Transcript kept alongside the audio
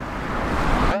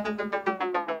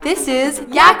This is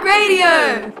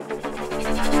YACRadio!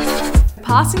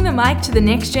 Passing the mic to the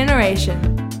next generation.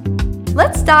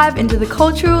 Let's dive into the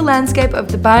cultural landscape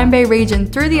of the Byron Bay region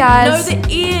through the eyes... No,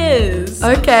 the ears!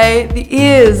 Okay, the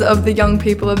ears of the young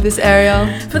people of this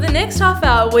area. For the next half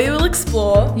hour, we will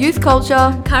explore youth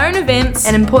culture, current events,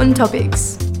 and important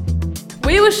topics.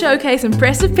 We will showcase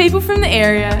impressive people from the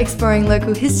area, exploring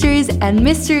local histories and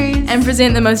mysteries, and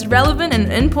present the most relevant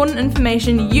and important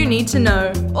information you need to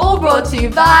know. All brought to you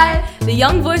by the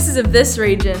young voices of this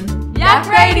region.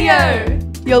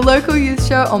 YACRadio! Your local youth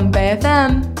show on Bay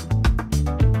FM.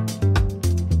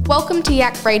 Welcome to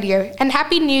YACRadio and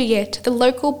Happy New Year to the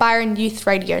local Byron Youth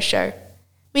Radio Show.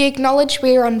 We acknowledge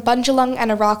we are on Bundjalung and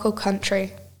Arakwal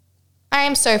country. I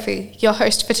am Sophie, your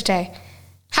host for today.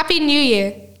 Happy New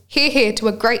Year! Hear to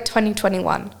a great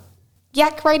 2021.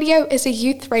 YACRadio is a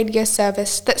youth radio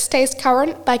service that stays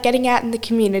current by getting out in the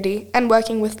community and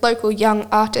working with local young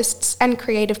artists and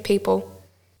creative people.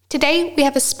 Today we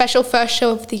have a special first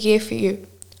show of the year for you.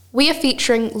 We are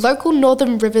featuring local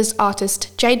Northern Rivers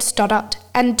artist Jade Stoddart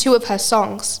and 2 of her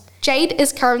songs. Jade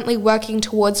is currently working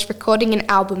towards recording an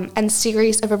album and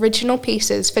series of original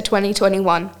pieces for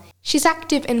 2021. She's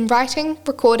active in writing,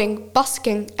 recording,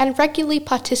 busking, and regularly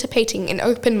participating in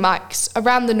open mics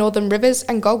around the Northern Rivers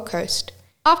and Gold Coast.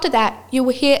 After that, you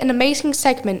will hear an amazing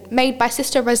segment made by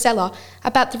Sista Rosela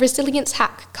about the Resilience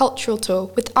Hack Cultural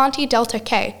Tour with Auntie Delta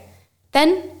K.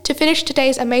 Then, to finish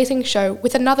today's amazing show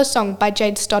with another song by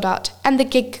Jade Stoddart and the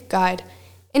Gig Guide.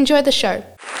 Enjoy the show.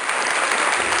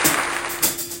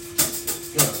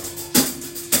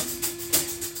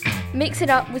 Mix it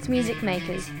up with Music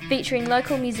Makers, featuring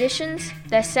local musicians,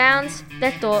 their sounds,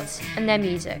 their thoughts, and their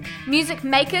music. Music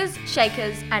makers,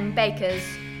 shakers, and bakers.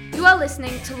 You are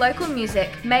listening to local music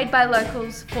made by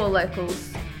locals for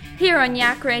locals. Here on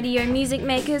YACRadio Music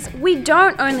Makers, we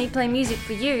don't only play music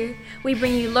for you, we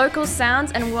bring you local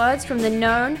sounds and words from the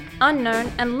known,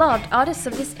 unknown, and loved artists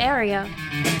of this area.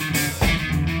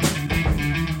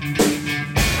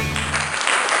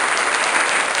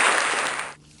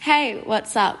 Hey,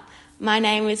 what's up? My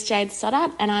name is Jade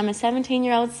Stoddart and I'm a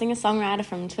 17-year-old singer-songwriter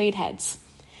from Tweed Heads.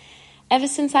 Ever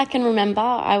since I can remember,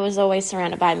 I was always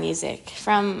surrounded by music,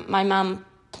 from my mum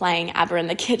playing ABBA in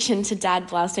the kitchen to Dad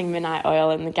blasting Midnight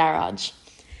Oil in the garage.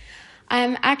 I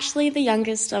am actually the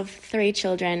youngest of 3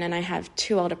 children and I have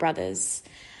 2 older brothers.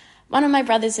 One of my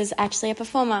brothers is actually a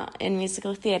performer in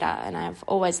musical theatre and I've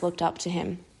always looked up to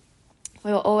him.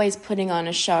 We were always putting on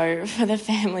a show for the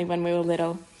family when we were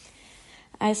little.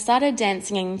 I started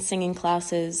dancing and singing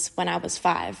classes when I was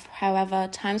 5. However,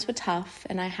 times were tough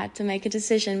and I had to make a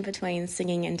decision between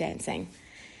singing and dancing.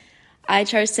 I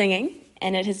chose singing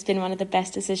and it has been one of the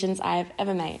best decisions I've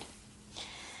ever made.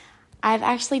 I've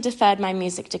actually deferred my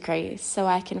music degree so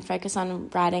I can focus on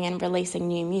writing and releasing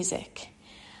new music.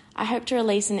 I hope to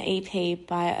release an EP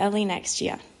by early next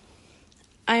year.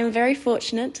 I am very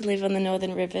fortunate to live on the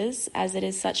Northern Rivers as it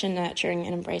is such a nurturing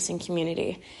and embracing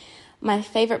community. My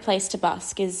favourite place to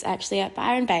busk is actually at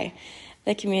Byron Bay.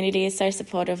 The community is so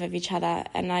supportive of each other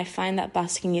and I find that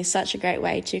busking is such a great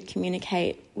way to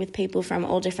communicate with people from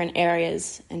all different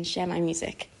areas and share my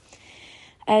music.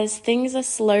 As things are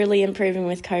slowly improving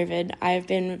with COVID, I've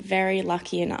been very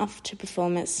lucky enough to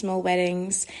perform at small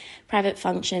weddings, private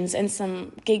functions and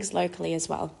some gigs locally as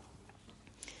well.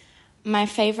 My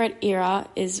favourite era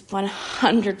is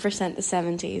 100% the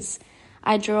 70s.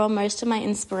 I draw most of my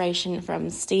inspiration from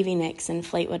Stevie Nicks and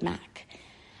Fleetwood Mac.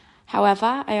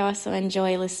 However, I also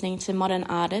enjoy listening to modern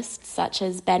artists such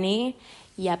as Benny,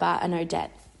 Yebba and Odette.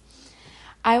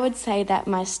 I would say that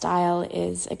my style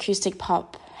is acoustic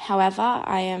pop. However,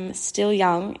 I am still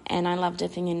young and I love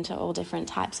dipping into all different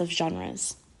types of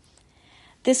genres.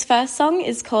 This first song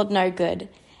is called No Good,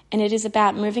 and it is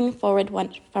about moving forward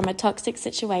from a toxic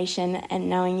situation and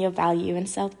knowing your value and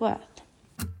self-worth.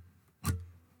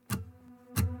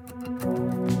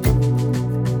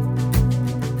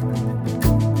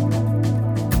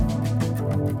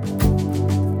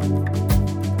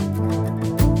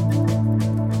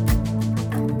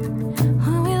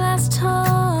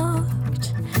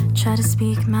 Try to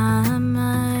speak my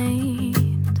mind.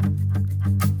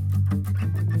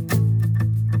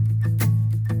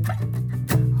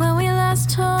 When we last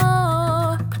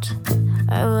talked,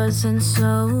 I wasn't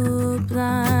so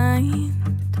blind.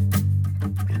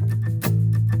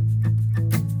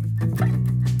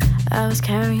 I was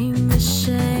carrying the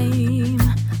shame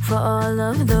for all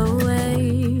of the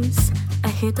ways I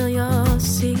hid all your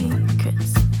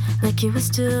secrets, like it was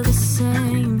still the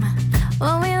same.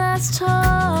 When we last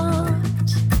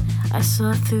talked, I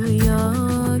saw through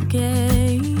your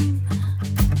game.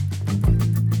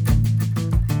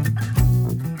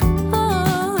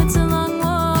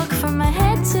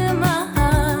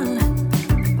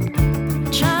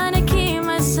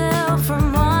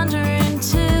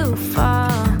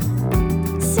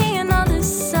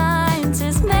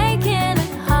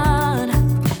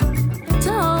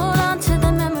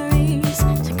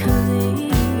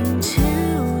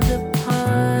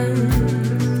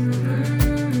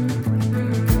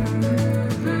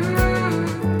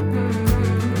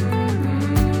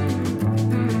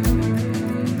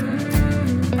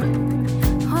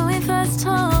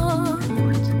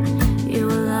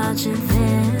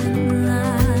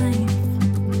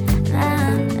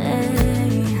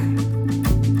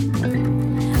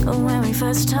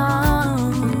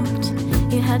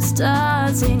 had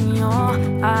stars in your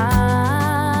eyes.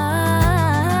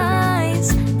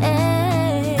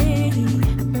 Ay.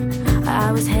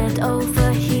 I was head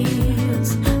over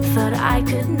heels, thought I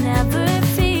could never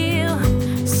feel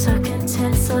so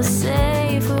content, so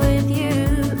safe with you.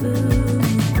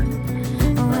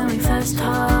 When we first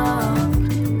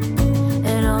talked,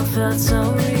 it all felt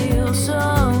so real,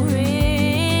 so real.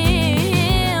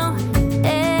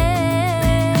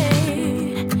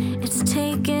 It's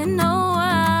taken a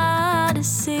while to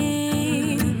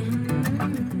see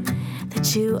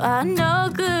that you are no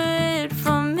good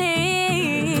for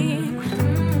me.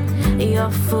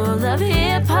 You're full of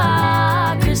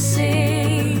hypocrisy.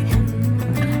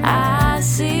 I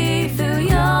see through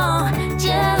your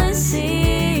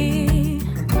jealousy.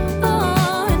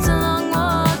 Oh, it's a long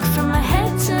walk from my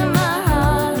head to my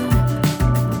heart,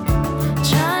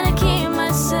 trying to keep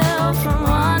myself from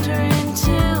wandering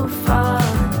too far.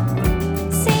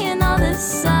 Seeing all the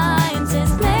signs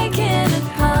is making it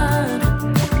hard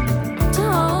to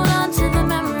hold on to the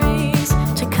memories,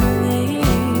 to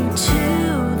cling to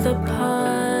the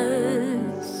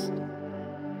past.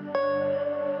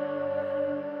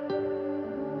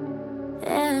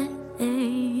 Yeah,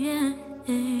 yeah,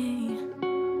 yeah.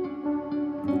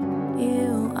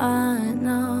 You are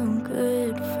no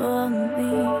good for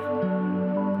me.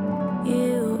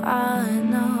 You are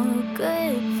no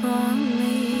good for me.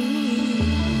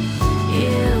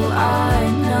 You are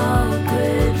no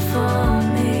good for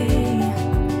me.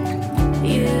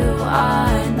 You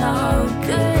are no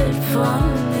good for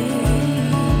me.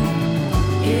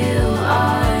 You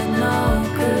are no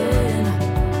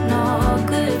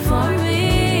good for me.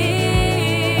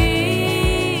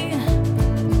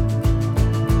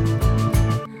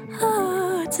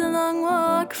 Oh, it's a long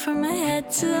walk from my head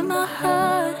to my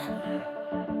heart,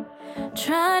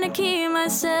 trying to keep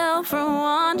myself from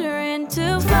wandering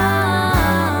too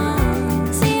far.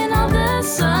 Seeing all the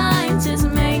signs is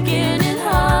making it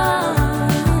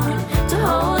hard to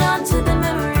hold on to the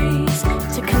memories,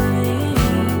 to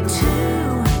cling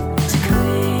to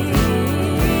cling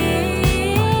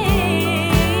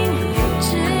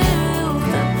to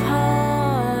the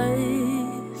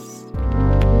past.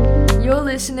 You're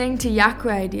listening to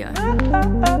YACRadio.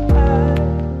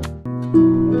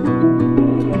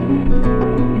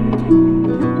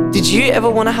 Did you ever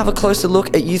want to have a closer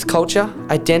look at youth culture,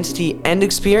 identity and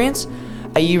experience?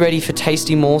 Are you ready for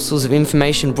tasty morsels of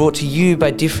information brought to you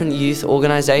by different youth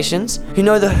organisations who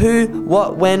know the who,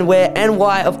 what, when, where and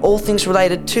why of all things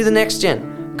related to the next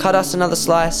gen? Cut us another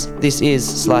slice. This is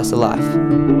Slice of Life.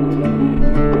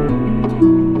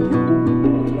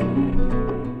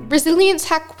 Resilience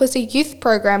Hack was a youth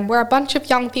program where a bunch of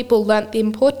young people learnt the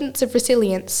importance of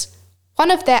resilience.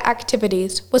 One of their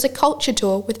activities was a culture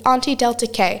tour with Auntie Delta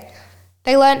K.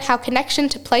 They learnt how connection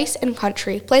to place and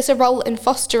country plays a role in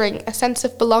fostering a sense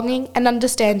of belonging and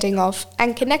understanding of,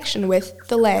 and connection with,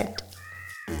 the land.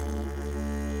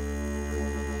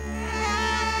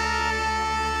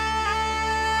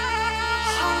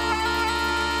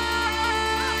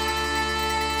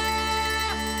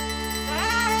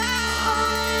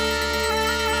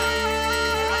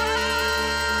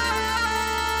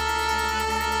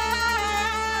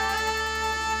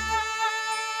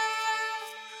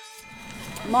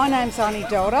 My name's Auntie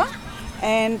Delta,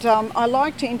 and I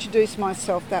like to introduce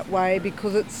myself that way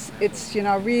because it's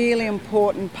a really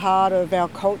important part of our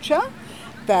culture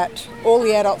that all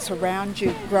the adults around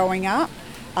you growing up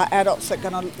are adults that are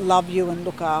going to love you and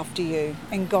look after you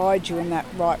and guide you in that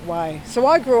right way. So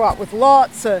I grew up with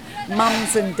lots of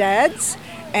mums and dads,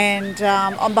 and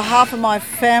on behalf of my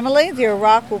family, the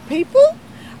Arakwal people,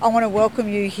 I want to welcome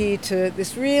you here to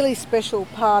this really special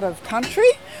part of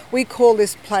country. We call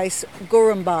this place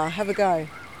Gurumbar. Have a go.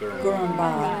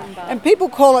 Gurumbar. And people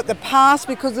call it the pass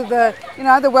because of the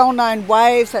well-known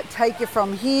waves that take you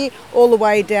from here all the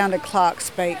way down to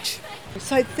Clark's Beach.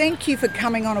 So thank you for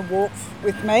coming on a walk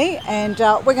with me, and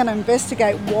we're going to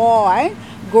investigate why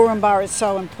Gurumbar is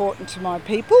so important to my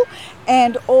people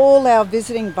and all our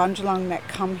visiting Bundjalung that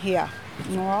come here.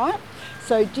 All right?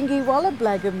 So Jingi Walla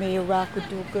Blagami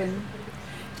Arakudugun,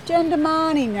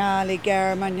 Jandamani Nyali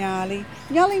Garamanyali,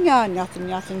 Nyali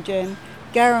Nyathan Jen,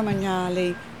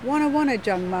 Garamanyali, Wana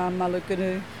Jangma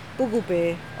Maluganu,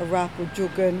 Bugube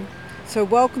Arakudugun. So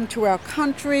welcome to our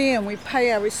country, and we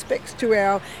pay our respects to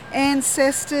our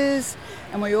ancestors,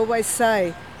 and we always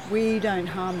say, we don't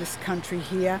harm this country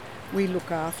here, we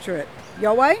look after it.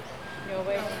 Yoway?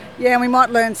 Yoway. Yeah, and we might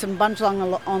learn some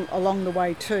Bundjalung along the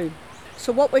way too.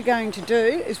 So what we're going to do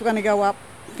is we're going to go up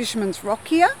Fisherman's Rock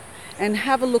here, and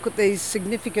have a look at these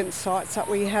significant sites that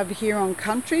we have here on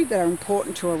country that are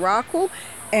important to Arakwal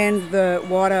and the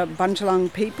wider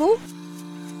Bundjalung people.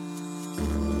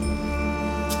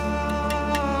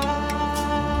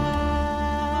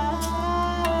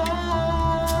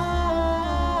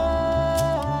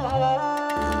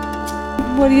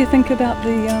 What do you think about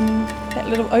the that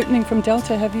little opening from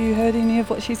Delta? Have you heard any of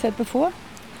what she said before?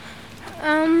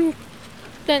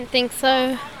 Don't think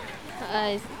so.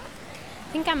 I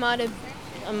think I might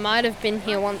have been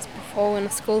here once before on a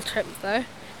school trip though.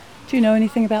 Do you know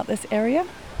anything about this area?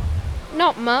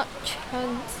 Not much, I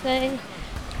would say.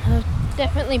 I've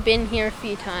definitely been here a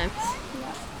few times.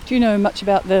 Do you know much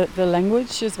about the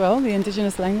language as well, the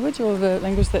Indigenous language, or the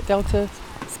language that Delta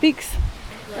speaks?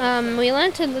 We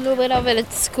learnt a little bit of it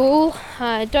at school.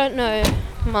 I don't know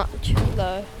much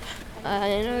though.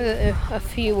 I know a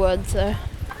few words though.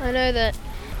 I know that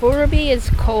Burrabi is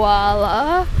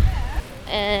koala,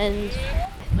 and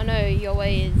I know your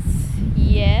way is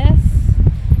yes.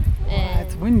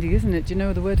 And It's windy, isn't it? Do you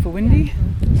know the word for windy?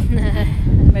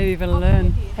 Maybe even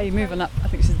learn. Hey, moving up. I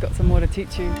think she's got some more to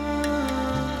teach you.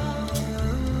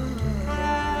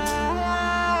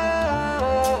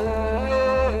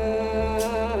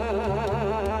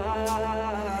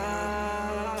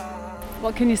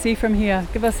 What can you see from here?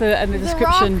 Give us a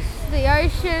description. The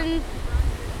rocks, the ocean,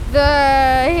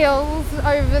 the hills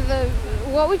over the,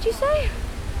 what would you say?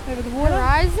 Over the water?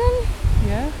 Horizon?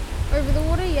 Yeah. Over the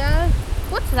water, yeah.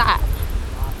 What's that?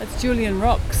 That's Julian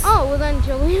Rocks. Oh, well then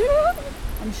Julian Rocks.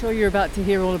 I'm sure you're about to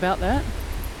hear all about that.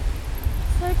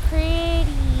 So pretty.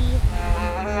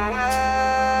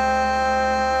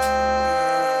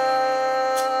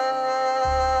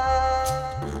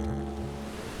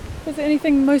 Was there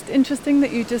anything most interesting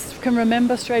that you just can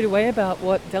remember straight away about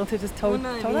what Delta just told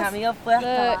us?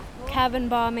 The cabin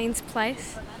bar means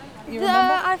place. You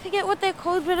remember? I forget what they're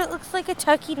called, but it looks like a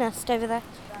turkey nest over there.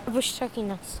 A bush turkey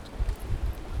nest.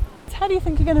 How do you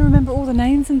think you're going to remember all the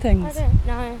names and I things? don't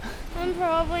know. I'm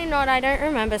probably not. I don't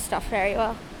remember stuff very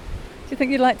well. Do you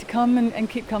think you'd like to come and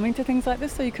keep coming to things like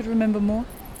this so you could remember more?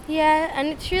 Yeah, and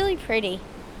it's really pretty.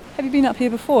 Have you been up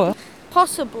here before?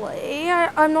 Possibly.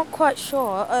 I'm not quite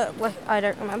sure. I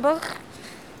don't remember.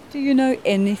 Do you know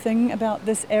anything about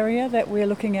this area that we're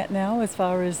looking at now as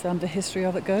far as the history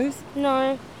of it goes?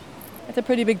 No. It's a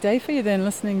pretty big day for you then,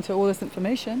 listening to all this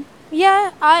information.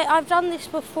 Yeah, I've done this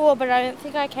before, but I don't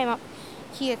think I came up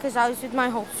here because I was with my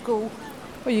whole school.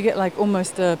 Well, you get like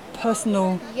almost a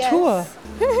personal Yes. tour.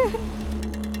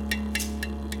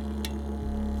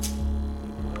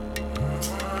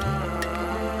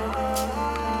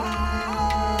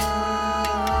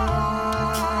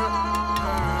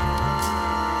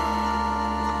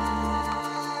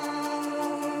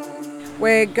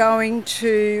 We're going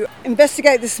to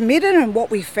investigate this midden and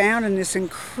what we found in this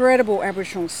incredible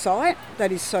Aboriginal site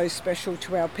that is so special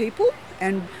to our people,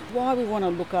 and why we want to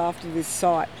look after this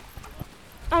site.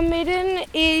 A midden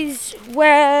is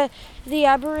where the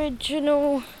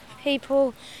Aboriginal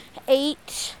people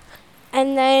eat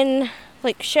and then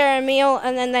share a meal,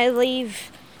 and then they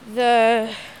leave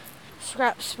the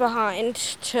scraps behind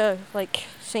to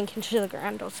sink into the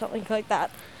ground or something like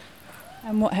that.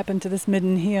 And what happened to this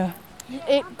midden here?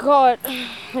 It got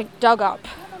dug up.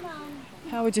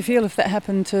 How would you feel if that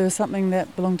happened to something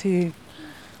that belonged to you?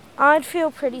 I'd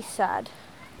feel pretty sad.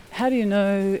 How do you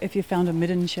know if you found a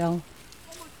midden shell?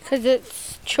 Because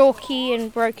it's chalky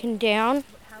and broken down.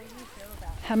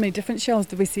 How many different shells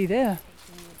did we see there?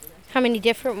 How many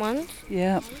different ones?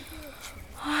 Yeah.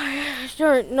 I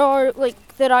don't know,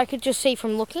 that I could just see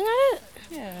from looking at it.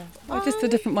 Yeah. Well, just the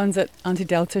different ones that Auntie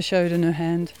Delta showed in her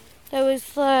hand. There was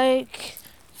 3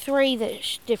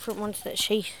 different ones that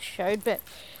she showed, but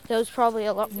there was probably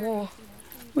a lot more.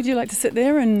 Would you like to sit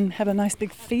there and have a nice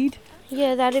big feed?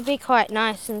 Yeah, that'd be quite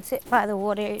nice, and sit by the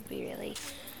water. It'd be really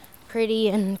pretty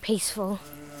and peaceful.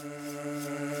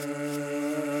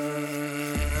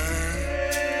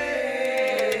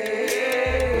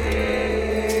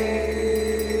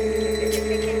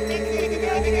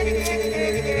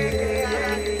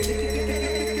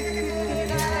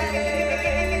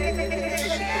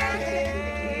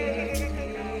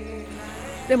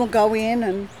 Then we'll go in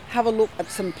and have a look at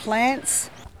some plants.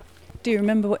 Do you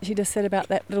remember what she just said about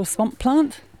that little swamp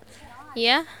plant?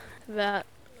 Yeah, about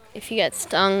if you get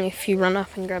stung, if you run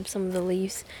up and grab some of the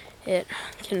leaves, it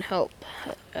can help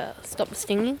stop the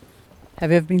stinging.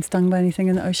 Have you ever been stung by anything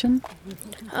in the ocean?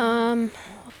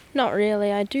 Not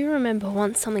really. I do remember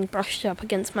once something brushed up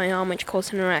against my arm which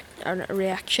caused a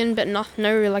reaction, but no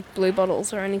blue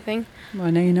bottles or anything. Well,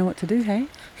 now you know what to do, hey?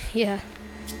 Yeah.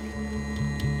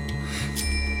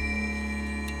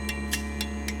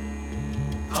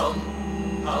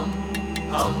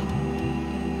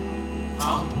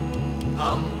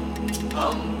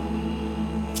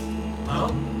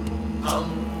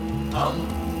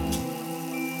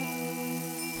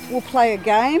 We'll play a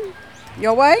game.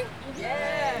 Your way?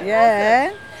 Yeah.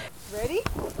 Yeah. Ready?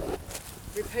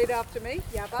 Repeat after me.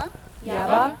 Yabba.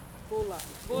 Yabba. Bulla.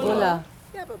 Bulla.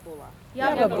 Yabba bulla.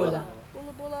 Yabba bulla.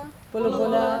 Bulla bulla. Bulla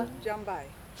bulla. Jumbo.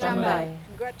 Jumbo.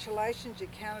 Congratulations, you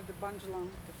counted the Bundjalung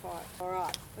to 5. All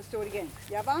right, let's do it again.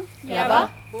 Yabba. Yabba.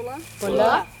 Bulla.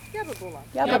 Bulla. Yabba bulla.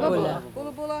 Yabba bulla.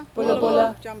 Bulla bulla. Bulla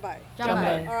bulla. Jumbo.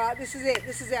 Jumbo. All right, this is it.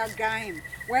 This is our game.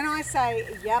 When I say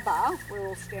yabba, we're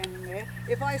all standing there.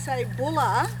 If I say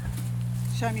bulla,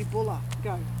 show me bulla.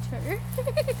 Go.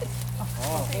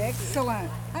 Oh, excellent.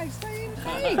 Hey, stay in.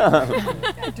 Hey.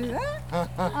 Don't do that.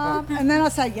 And then I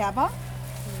say yabba.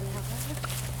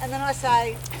 And then I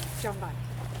say jumbo.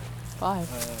 5.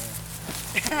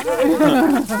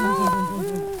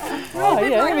 Oh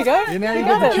yeah, here we go. You now you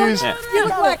got to choose. You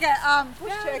look like a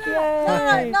push checker.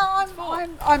 No,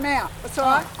 I'm out. That's all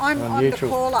right. I'm the neutral.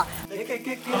 caller.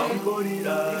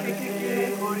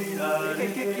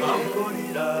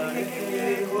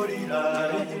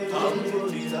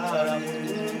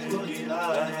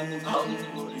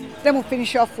 Then we'll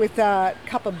finish off with a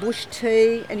cup of bush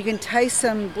tea, and you can taste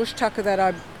some bush tucker that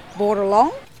I brought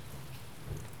along.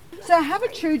 So have a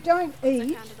chew, don't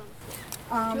eat.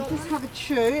 Just have a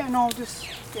chew, and I'll just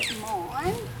get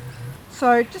mine.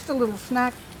 So just a little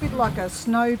snack, a bit like a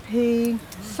snow pea.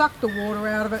 Suck the water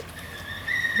out of it.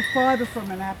 The fibre from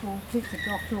an apple keeps the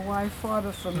doctor away.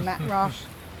 Fibre from nut rush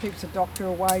keeps the doctor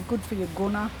away. Good for your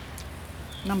gunner.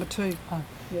 Number 2. Oh,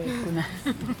 yeah, guna.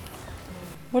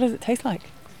 What does it taste like?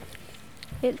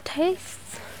 It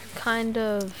tastes kind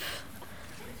of...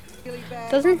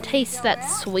 doesn't taste that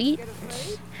sweet.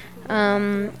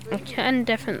 I can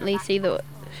definitely see the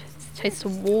taste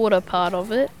of water part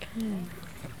of it. Do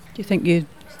you think you'd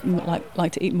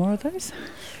like to eat more of those?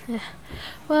 Yeah.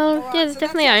 Well, yeah, they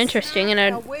definitely are interesting, and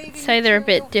I'd say they're a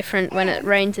bit different when it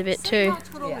rains a bit too.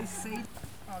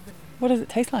 What does it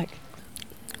taste like?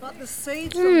 Like the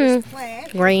seeds from this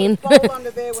plant. Rain. Bowl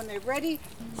under there when they're ready.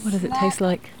 What does it taste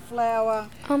like? Flour.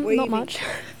 Not much.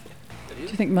 Do you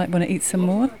think you might want to eat some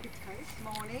more?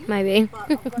 Maybe.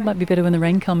 Might be better when the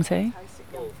rain comes, eh?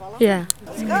 Yeah.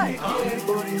 Let's go.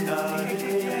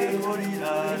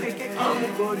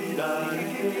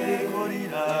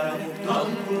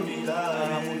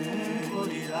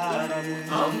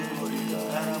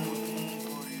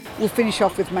 We'll finish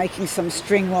off with making some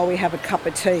string while we have a cup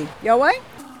of tea. Your way?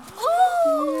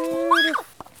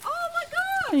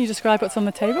 Can you describe what's on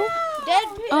the table? Dead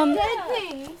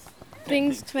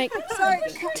Things to make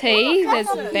tea. There's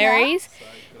berries.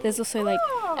 There's also like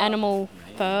animal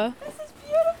fur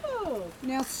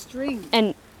Now string.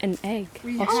 and an egg.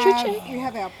 We Ostrich have, egg. we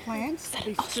have our plants,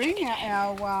 the string,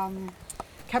 our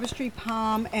cabbage tree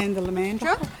palm and the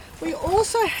lamandra. We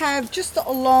also have, just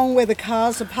along where the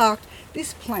cars are parked,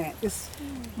 this plant. It's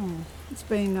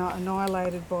been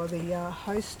annihilated by the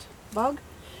host bug.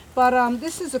 But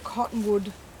this is a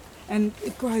cottonwood, and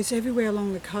it grows everywhere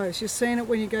along the coast. You've seen it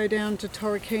when you go down to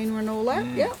Torquay and all that,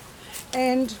 yeah.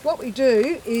 And what we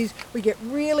do is we get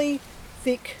really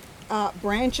thick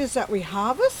branches that we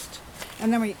harvest,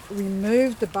 and then we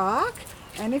remove the bark.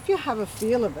 And if you have a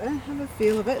feel of it,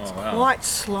 it's quite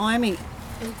slimy.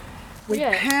 We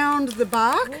pound the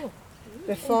bark,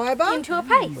 the fibre, into a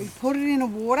paste. we put it in a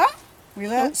water, we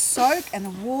let it soak, and the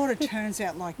water turns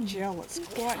out like gel. It's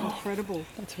quite incredible.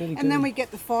 That's really good. And then we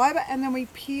get the fibre, and then we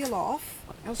peel off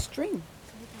our string.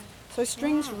 So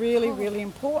string's really, really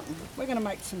important. We're going to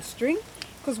make some string,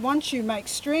 because once you make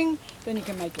string, then you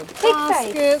can make your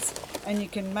baskets, and you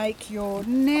can make your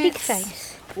nets. Pig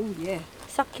face. Oh yeah.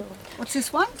 Succulent. What's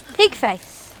this one? Pig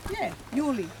face. Yeah,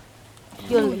 yuli.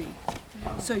 Yuli.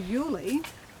 So yuli,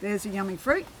 there's a yummy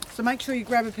fruit. So make sure you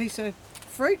grab a piece of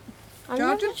fruit. I've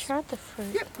never Judges? tried the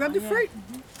fruit. Yep, grab the fruit.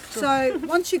 So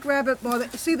once you grab it by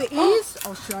the, see the ears?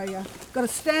 I'll show you. Got to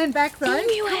stand back though.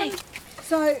 Emu egg.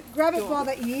 So grab it by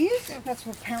the ears. That's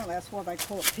why they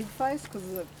call it pig face, because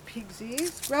of the pig's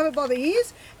ears. Grab it by the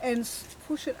ears and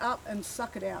push it up and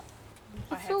suck it out.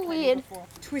 It's so weird.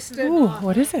 Twist it. Ooh,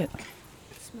 what is it?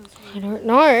 I don't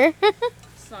know.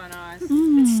 So nice.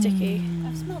 It's sticky.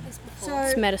 I've smelled this before. So,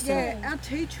 It's medicine. Yeah, our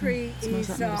tea tree is,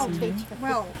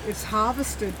 it's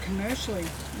harvested commercially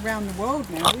around the world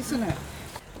now, isn't it?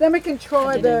 Then we can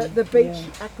try the beach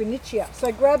aquinicia.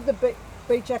 So grab the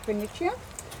beach aquinicia,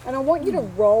 and I want you to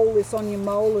roll this on your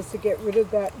molars to get rid of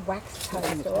that wax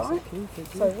taste, all right?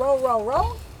 So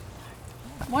roll.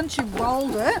 Once you've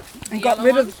rolled it and get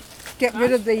rid of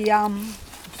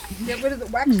the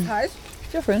wax taste,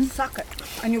 different. Suck it,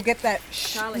 and you'll get that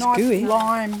nice gooey.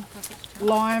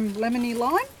 lemony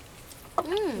lime.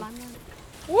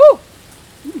 Woo!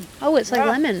 Oh, it's like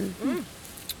lemon.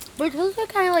 But it's also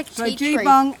kind of like So tea tree.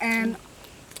 G-bung and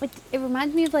It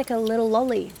reminds me of like a little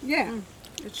lolly. yeah,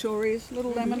 it sure is.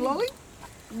 Little lemon lolly.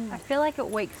 I feel like it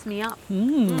wakes me up.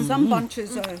 Some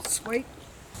bunches are sweet.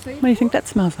 See? What do you think that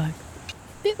smells like?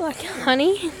 A bit like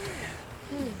honey.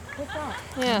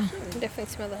 Yeah, definitely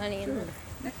smell the honey in there.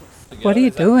 What are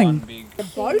you doing? The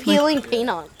boat. Peeling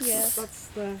peanuts. Yeah. That's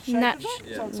the shape of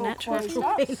it. So it's all closed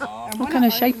up. And What when kind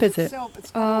of it shape opens is it? itself,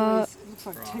 it's got it looks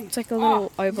like teeth. It's like a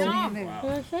little oval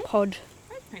pod.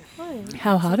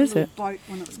 How hard is it? Boat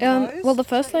when it's Well, the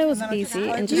first layer was easy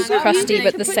and just crusty,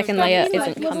 but the second layer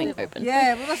isn't coming open.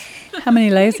 Yeah, well, that's How many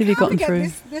layers have you gotten look at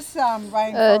through? this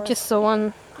rainforest. Just the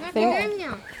one, I think.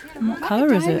 What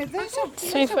colour is it?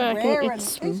 So far,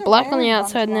 it's black on the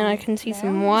outside, and then I can see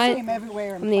some white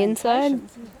on the inside.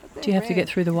 Do you have to get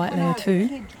through the white layer too?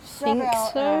 I think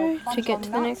so, to get to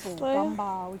the next layer.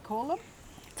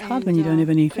 It's hard when you don't have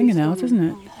any fingernails, isn't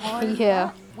it?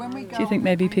 Yeah. Do you think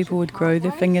maybe people would grow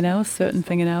their fingernails, certain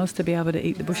fingernails, to be able to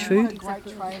eat the bush food?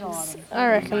 I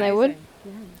reckon they would.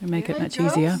 It'd make it much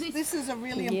easier. This is a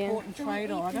really important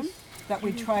trade item that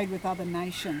we trade with other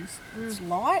nations. It's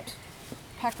light.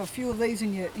 Pack a few of these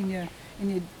in your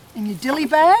dilly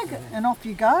bag, and off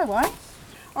you go, eh?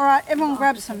 All right, everyone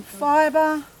grab some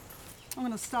fibre. I'm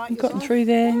going to start. You've gotten through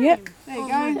there yet? There you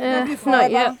go. Grab your fibre.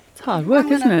 Not yet. It's hard work,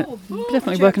 isn't it?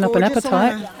 Definitely working up an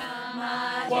appetite.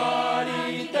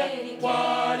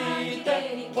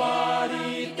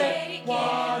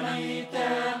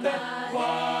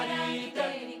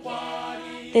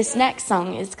 This next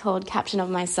song is called Captain of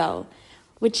My Soul,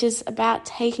 which is about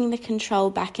taking the control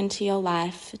back into your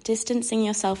life, distancing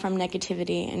yourself from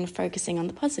negativity and focusing on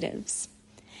the positives.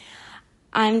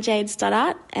 I'm Jade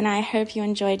Stoddart, and I hope you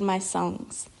enjoyed my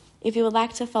songs. If you would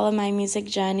like to follow my music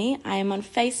journey, I am on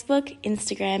Facebook,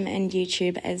 Instagram, and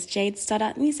YouTube as Jade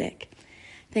Stoddart Music.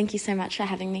 Thank you so much for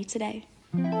having me today.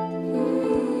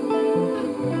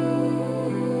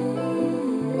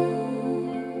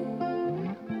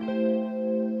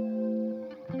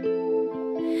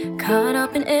 Caught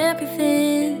up in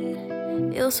everything.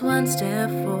 It was one step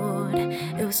forward,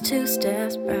 it was two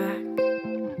steps back.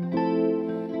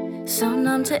 So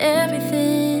numb to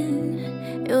everything,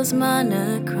 it was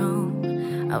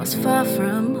monochrome. I was far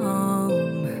from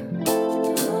home.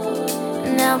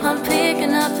 Now I'm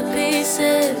picking up the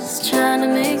pieces, trying to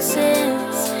make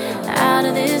sense out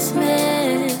of this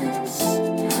mess,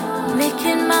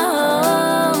 making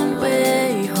my own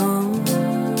way home.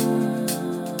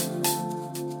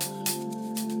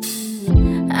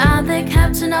 I'm the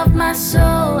captain of my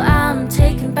soul, I'm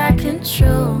taking back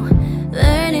control,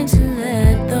 learning to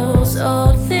let those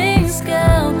old things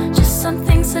go. Just some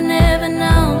things I never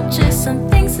know, just some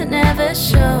things that never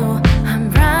show.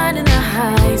 I'm riding the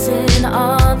highs and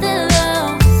all the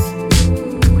lows.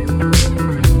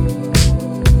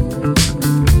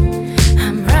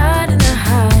 I'm riding the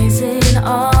highs and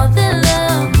all the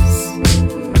lows.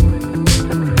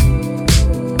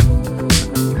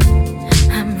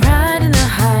 I'm riding the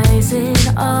highs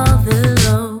and all the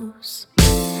lows.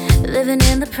 Living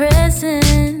in the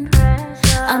present,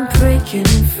 I'm breaking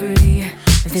free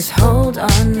with this hold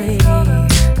on me.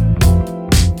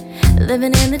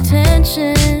 Living in the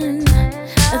tension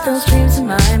of those dreams in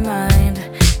my mind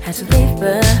had to leave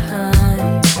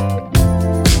behind.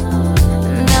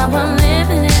 Now I'm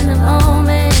living in the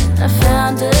moment, I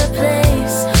found a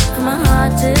place for my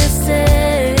heart to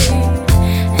stay, a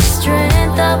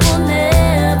strength that will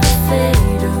never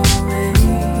fade away.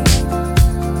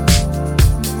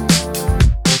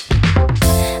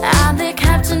 I'm the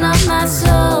captain of my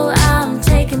soul, I'm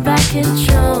taking back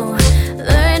control,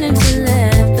 learning to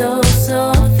let those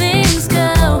old things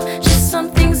go. Just some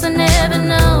things I never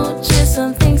know, just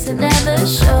some things that never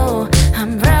show.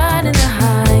 I'm riding the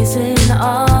highs and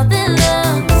all the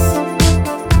lows.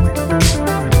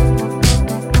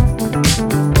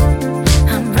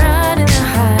 I'm riding the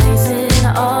highs and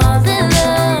all the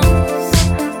lows.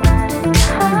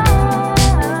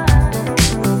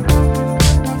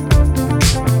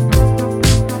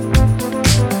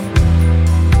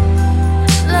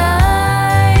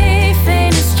 Life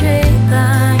ain't a straight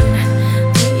line,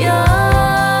 but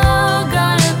you're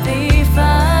gonna be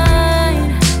fine.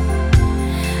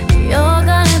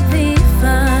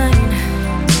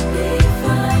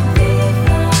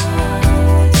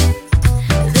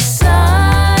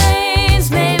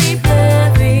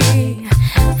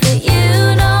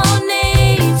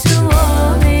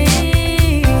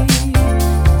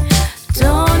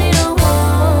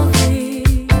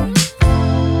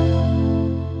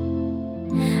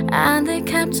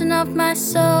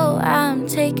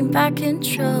 back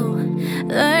control.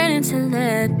 Learning to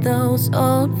let those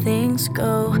old things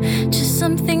go. Just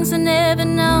some things I never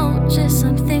know, just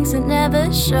some things I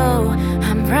never show.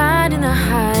 I'm riding the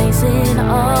highs in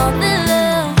all the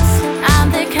lows.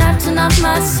 I'm the captain of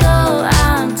my soul,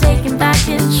 I'm taking back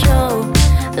control.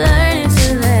 Learning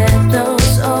to let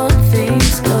those old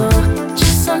things go.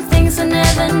 Just some things I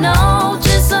never know,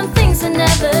 just some things I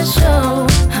never show.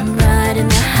 I'm riding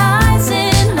the highs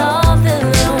in all the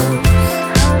lows.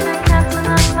 I'm the captain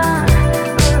of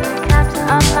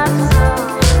my soul.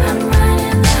 I'm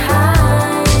riding the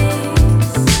highs.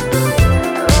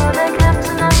 Oh, the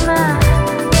captain of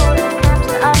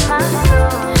my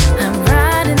soul. I'm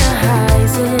riding the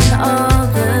highs in all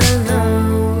the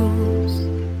lows.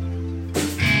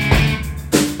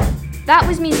 That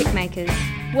was Music Makers.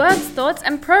 Words, thoughts,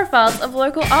 and profiles of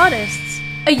local artists.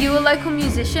 Are you a local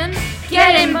musician?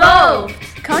 Get involved!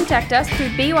 Contact us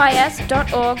through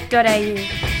bys.org.au.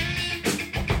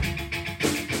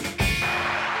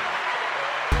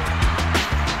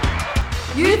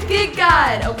 Youth Gig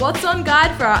Guide, a what's on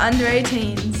guide for our under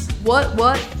 18s. What's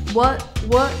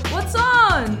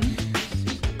on?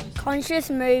 Conscious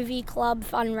Movie Club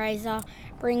fundraiser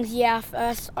brings you our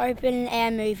first open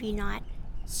air movie night.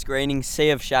 Screening Sea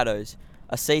of Shadows,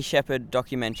 a sea shepherd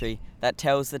documentary that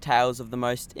tells the tales of the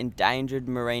most endangered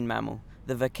marine mammal,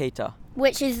 the vaquita,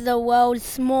 which is the world's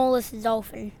smallest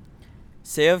dolphin.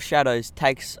 Sea of Shadows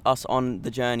takes us on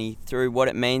the journey through what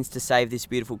it means to save this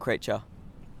beautiful creature.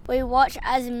 We watch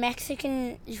as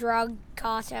Mexican drug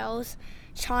cartels,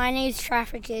 Chinese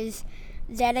traffickers,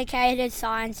 dedicated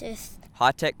scientists,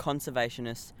 high-tech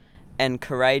conservationists, and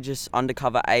courageous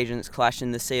undercover agents clash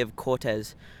in the Sea of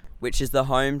Cortez, which is the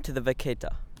home to the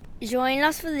vaquita. Join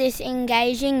us for this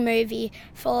engaging movie,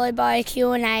 followed by a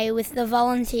Q&A with the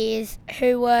volunteers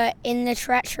who were in the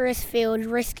treacherous field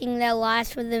risking their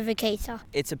lives for the vaquita.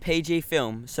 It's a PG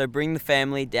film, so bring the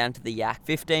family down to the YAC.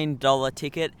 $15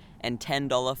 ticket and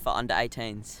 $10 for under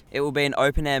 18s. It will be an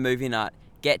open-air movie night.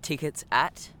 Get tickets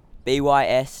at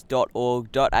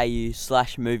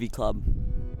bys.org.au/movieclub.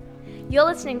 You're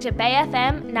listening to Bay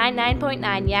FM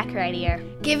 99.9 YACRadio.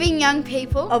 Giving young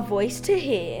people a voice to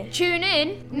hear. Tune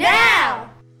in now!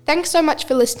 Thanks so much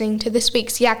for listening to this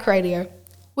week's YACRadio.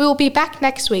 We will be back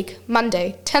next week,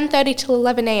 Monday, 10:30 till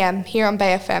 11 a.m. here on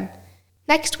Bay FM.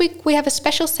 Next week we have a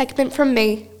special segment from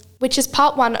me, which is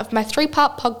part 1 of my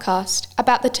 3-part podcast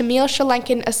about the Tamil Sri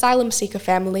Lankan asylum seeker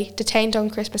family detained on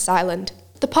Christmas Island.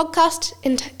 The podcast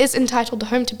is entitled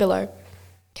Home to Billow.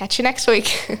 Catch you next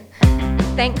week.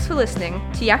 Thanks for listening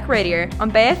to YACRadio on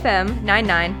Bay FM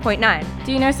 99.9.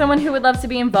 Do you know someone who would love to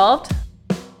be involved?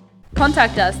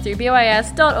 Contact us through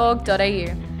bys.org.au.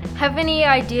 Have any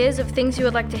ideas of things you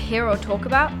would like to hear or talk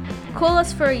about? Call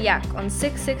us for a yak on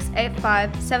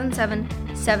 6685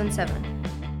 7777.